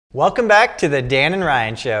Welcome back to the Dan and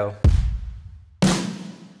Ryan Show.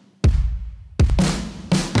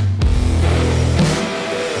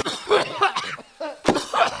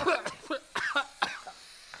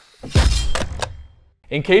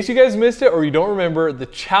 In case you guys missed it or you don't remember, the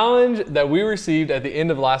challenge that we received at the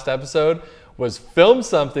end of last episode was film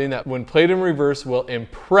something that when played in reverse will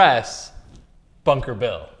impress Bunker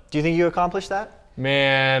Bill. Do you think you accomplished that?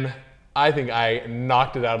 Man, I think I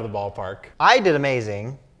knocked it out of the ballpark. I did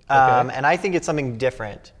amazing. Okay. And I think it's something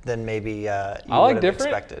different than maybe you like would have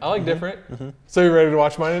expected. I like different. So you ready to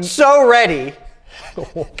watch mine? So ready.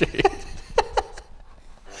 Okay.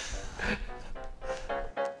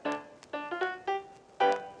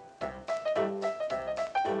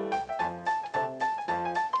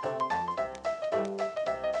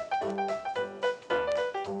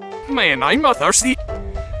 Man, I'm not thirsty.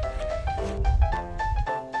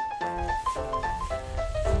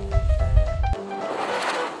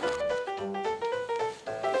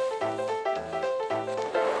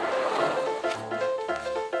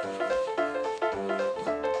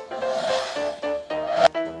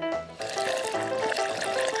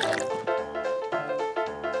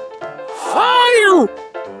 Fire!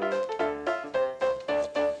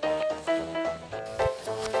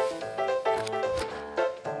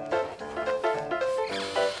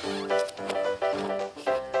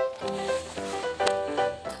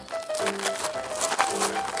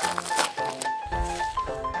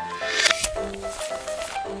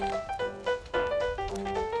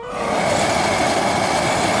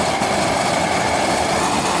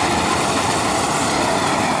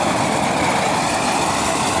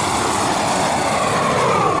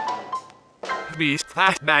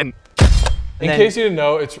 Man. In case you didn't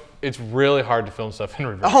know, it's really hard to film stuff in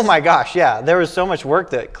reverse. Oh my gosh, yeah. There was so much work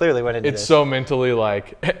that clearly went into It's this. so mentally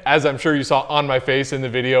as I'm sure you saw on my face in the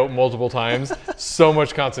video multiple times, so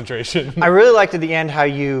much concentration. I really liked at the end how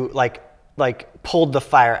you like pulled the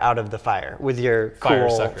fire out of the fire with your Fire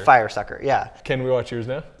cool sucker. fire sucker. Yeah. Can we watch yours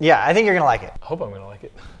now? Yeah, I think you're gonna like it. I hope I'm gonna like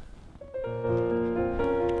it.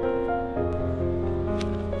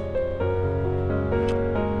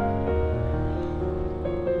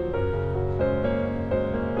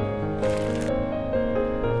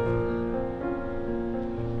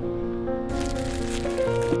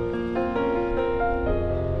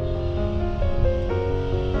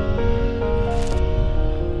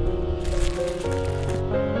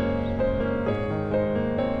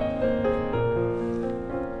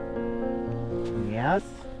 Yes.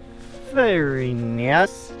 Very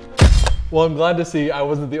nice. Well, I'm glad to see I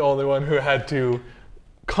wasn't the only one who had to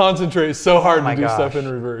concentrate so hard to do stuff in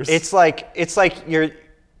reverse. It's like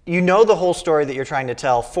you know the whole story that you're trying to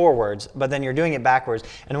tell forwards, but then you're doing it backwards.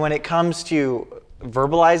 And when it comes to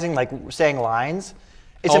verbalizing, like saying lines,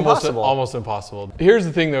 it's impossible. Almost impossible. Here's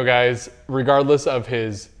the thing though, guys, regardless of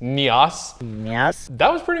his nias, Yes.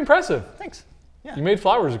 that was pretty impressive. Thanks. Yeah. You made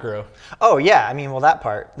flowers grow. Oh yeah, I mean, well that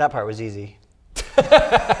part was easy.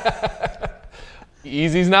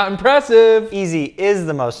 Easy's not impressive. Easy is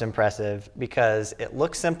the most impressive because it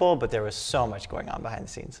looks simple, but there was so much going on behind the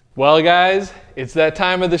scenes. Well, guys, it's that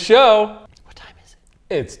time of the show. What time is it?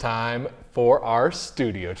 It's time for our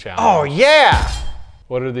studio challenge. Oh yeah!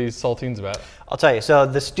 What are these saltines about? I'll tell you. So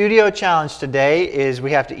the studio challenge today is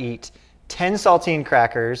we have to eat 10 saltine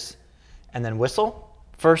crackers and then whistle.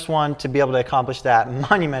 First one to be able to accomplish that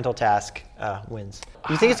monumental task wins.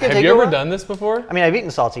 You think it's gonna take Have you ever a while? done this before? I mean, I've eaten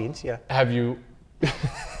saltines, yeah. Have you?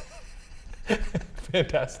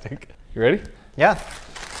 Fantastic. You ready? Yeah.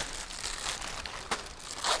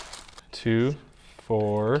 2,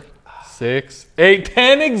 4, 6, 8,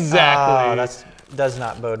 10 exactly. Oh, that does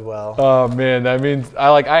not bode well. Oh man, that means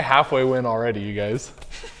I halfway win already, you guys.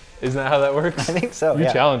 Isn't that how that works? I think so, You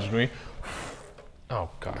yeah. challenged me. Oh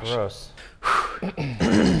gosh. Gross.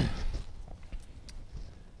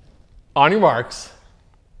 On your marks.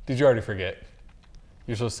 Did you already forget?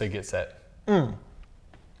 You're supposed to say get set.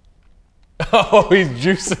 Oh, he's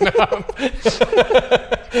juicing up.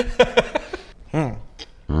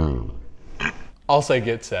 I'll say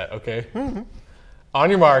get set, okay? On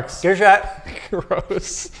your marks. Good shot.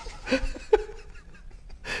 Gross.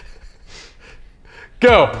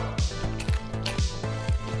 Go.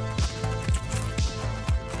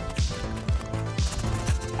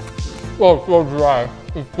 Oh, it's so dry.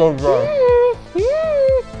 It's so dry.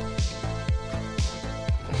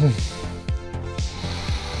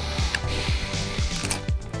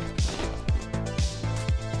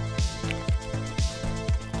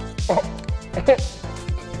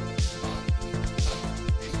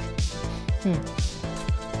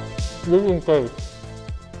 Look in face.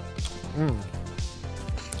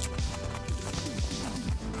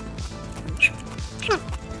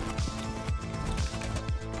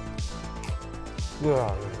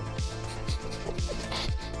 Yeah.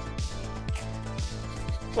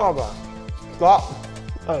 Stop that. Stop.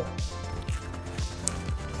 Oh.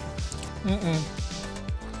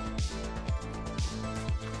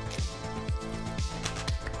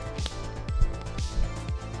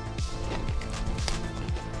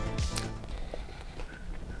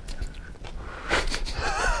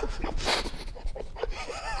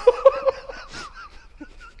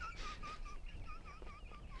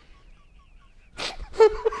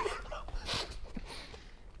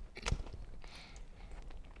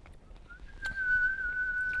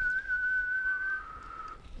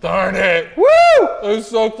 Darn it. Woo! It was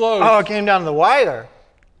so close. Oh, it came down to the wire.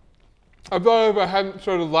 I thought if I hadn't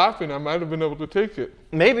started laughing, I might have been able to take it.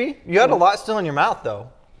 Maybe. You had a lot still in your mouth, though.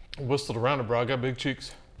 I whistled around it, bro. I got big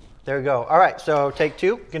cheeks. There we go. All right, so take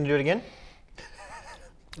two. Gonna do it again?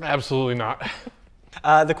 Absolutely not.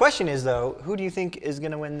 The question is, though, who do you think is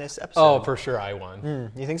gonna win this episode? Oh, for sure I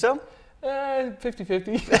won. You think so?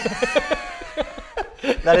 50-50.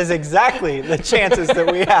 That is exactly the chances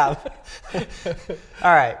that we have.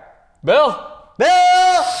 All right. Bill!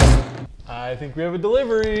 Bill! I think we have a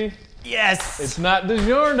delivery. Yes! It's not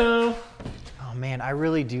DiGiorno. Oh, man, I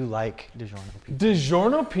really do like DiGiorno pizza.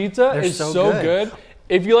 DiGiorno pizza They're is so so good. good.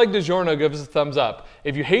 If you like DiGiorno, give us a thumbs up.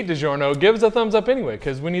 If you hate DiGiorno, give us a thumbs up anyway,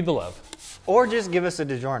 because we need the love. Or just give us a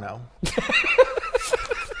DiGiorno.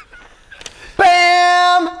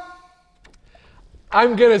 Bam!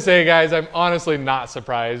 I'm gonna say, guys, I'm honestly not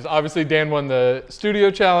surprised. Obviously, Dan won the studio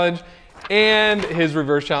challenge, and his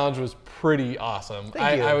reverse challenge was pretty awesome.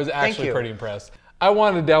 Thank you. I was Thank actually you. pretty impressed. I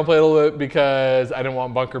wanted to downplay it a little bit because I didn't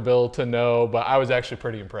want Bunker Bill to know, but I was actually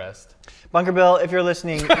pretty impressed. Bunker Bill, if you're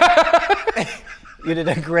listening, you did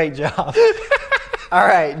a great job. All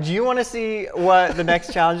right, do you want to see what the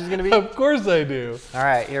next challenge is going to be? Of course I do. All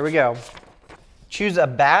right, here we go. Choose a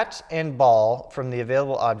bat and ball from the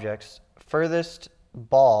available objects. Furthest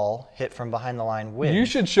ball hit from behind the line wins. You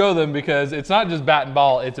should show them because it's not just bat and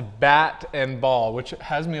ball, it's bat and ball, which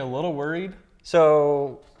has me a little worried.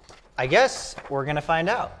 So I guess we're going to find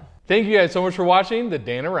out. Thank you guys so much for watching The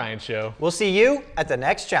Dan and Ryan Show. We'll see you at the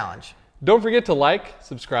next challenge. Don't forget to like,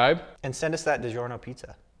 subscribe, And send us that DiGiorno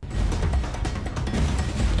pizza.